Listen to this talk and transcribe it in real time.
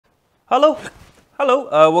Hello.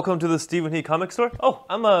 Hello, welcome to the Stephen He comic store. Oh,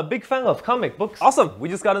 I'm a big fan of comic books. Awesome, we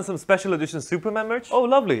just got in some special edition Superman merch. Oh,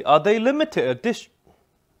 lovely. Are they limited edition?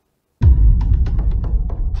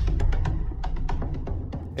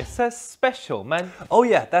 It says Special Man. Oh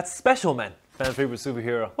yeah, that's Special Man. Fan favorite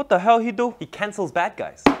superhero. What the hell he do? He cancels bad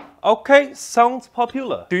guys. Okay, sounds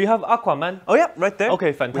popular. Do you have Aquaman? Oh yeah, right there.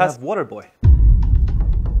 Okay, fantastic. We have Waterboy.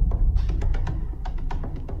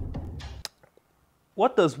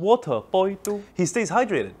 What does Waterboy do? He stays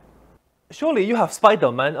hydrated. Surely you have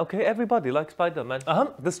Spider-Man, okay? Everybody likes Spider-Man.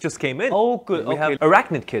 This just came in. Oh, good. We have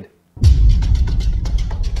Arachnid Kid.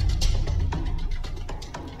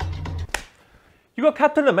 You got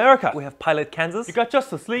Captain America. We have Pilot Kansas. You got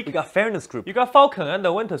Justice League. We got Fairness Group. You got Falcon and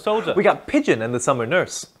the Winter Soldier. We got Pigeon and the Summer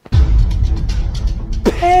Nurse.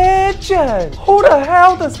 Pigeon! Who the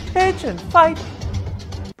hell does Pigeon fight?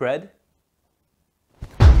 Bread.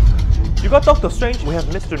 You got Doctor Strange. We have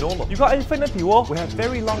Mr. Normal. You got Infinity War. We have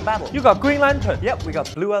Very Long Battle. You got Green Lantern. Yep, we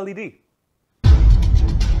got Blue LED.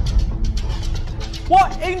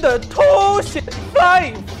 What in the shit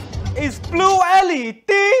flying is Blue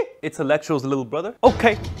LED? It's Electro's little brother.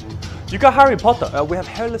 Okay. You got Harry Potter. We have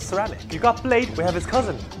Hairless Ceramic. You got Blade. We have his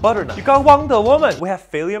cousin, Butternut. You got Wonder Woman. We have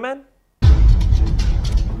Failure Man.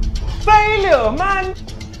 Failure Man!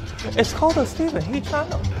 It's called the Stephen He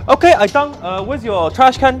channel. Okay, I done. Where's your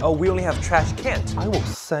trash can? Oh, we only have trash cans. I will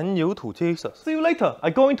send you to Jesus. See you later.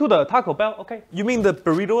 I go into the Taco Bell, okay? You mean the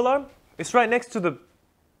burrito alarm? It's right next to the...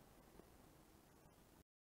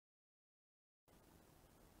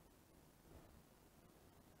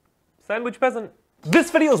 Sandwich peasant.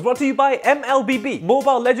 This video is brought to you by MLBB.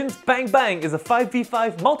 Mobile Legends Bang Bang is a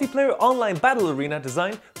 5v5 multiplayer online battle arena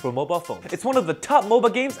designed for mobile phones. It's one of the top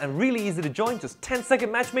MOBA games and really easy to join, just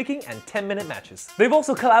 10-second matchmaking and 10-minute matches. They've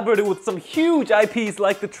also collaborated with some huge IPs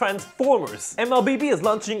like the Transformers. MLBB is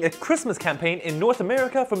launching a Christmas campaign in North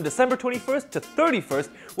America from December 21st to 31st,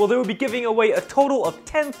 where they will be giving away a total of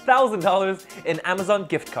 $10,000 in Amazon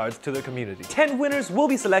gift cards to their community. 10 winners will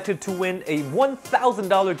be selected to win a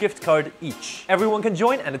 $1,000 gift card each. Everyone can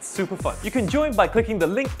join and it's super fun. You can join by clicking the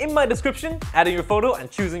link in my description, adding your photo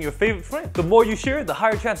and choosing your favorite friend. The more you share, the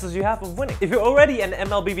higher chances you have of winning. If you're already an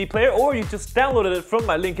MLBB player or you just downloaded it from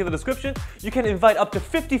my link in the description, you can invite up to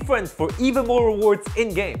 50 friends for even more rewards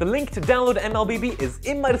in-game. The link to download MLBB is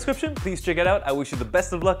in my description. Please check it out. I wish you the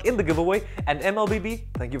best of luck in the giveaway. And MLBB,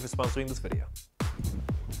 thank you for sponsoring this video.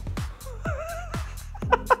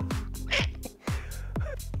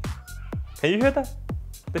 Can you hear that?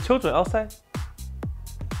 The children outside?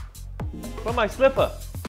 Where's my slipper?